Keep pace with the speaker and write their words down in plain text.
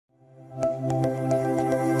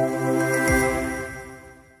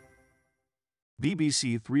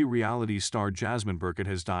BBC Three reality star Jasmine Burkitt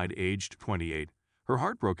has died aged 28, her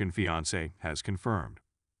heartbroken fiancé has confirmed.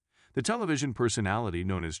 The television personality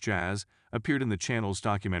known as Jazz appeared in the channel's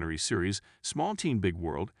documentary series Small Teen Big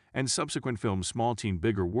World and subsequent film Small Teen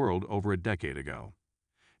Bigger World over a decade ago.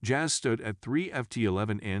 Jazz stood at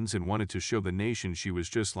 3'11" and wanted to show the nation she was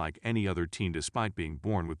just like any other teen despite being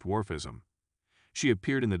born with dwarfism. She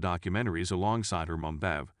appeared in the documentaries alongside her mom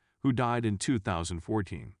Bev, who died in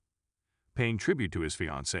 2014. Paying tribute to his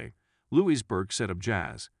fiancé, Burke said of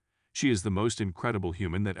Jazz, "She is the most incredible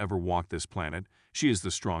human that ever walked this planet. She is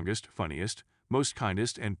the strongest, funniest, most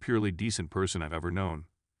kindest and purely decent person I've ever known.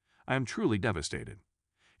 I am truly devastated.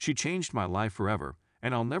 She changed my life forever,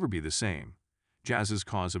 and I'll never be the same." Jazz's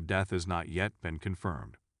cause of death has not yet been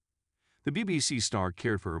confirmed. The BBC star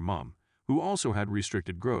cared for her mom, who also had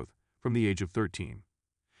restricted growth, from the age of 13.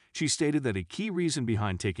 She stated that a key reason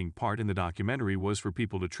behind taking part in the documentary was for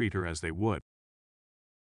people to treat her as they would.